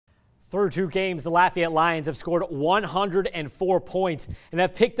Through 2 games, the Lafayette Lions have scored 104 points and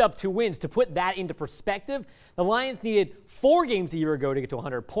have picked up 2 wins. To put that into perspective, the Lions needed 4 games a year ago to get to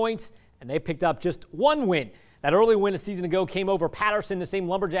 100 points, and they picked up just 1 win. That early win a season ago came over Patterson, the same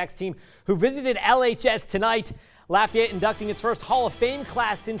Lumberjacks team who visited LHS tonight. Lafayette inducting its first Hall of Fame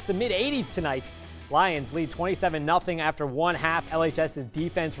class since the mid-'80s tonight. Lions lead 27-0 after 1 half. LHS's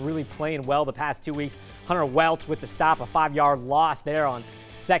defense really playing well the past 2 weeks. Hunter Welch with the stop, a 5-yard loss there on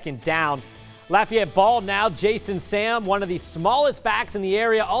 2nd down. Lafayette ball now. Jason Sam, one of the smallest backs in the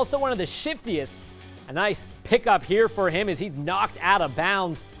area, also one of the shiftiest. A nice pickup here for him as he's knocked out of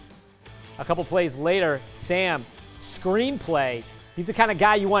bounds. A couple plays later, Sam, screenplay. He's the kind of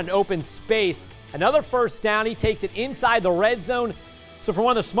guy you want in open space. Another first down. He takes it inside the red zone. So from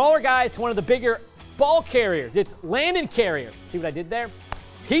one of the smaller guys to one of the bigger ball carriers, it's Landon Carrier. See what I did there?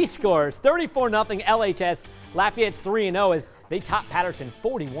 He scores 34-0 LHS. Lafayette's 3-0 as they top Patterson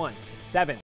 41-7.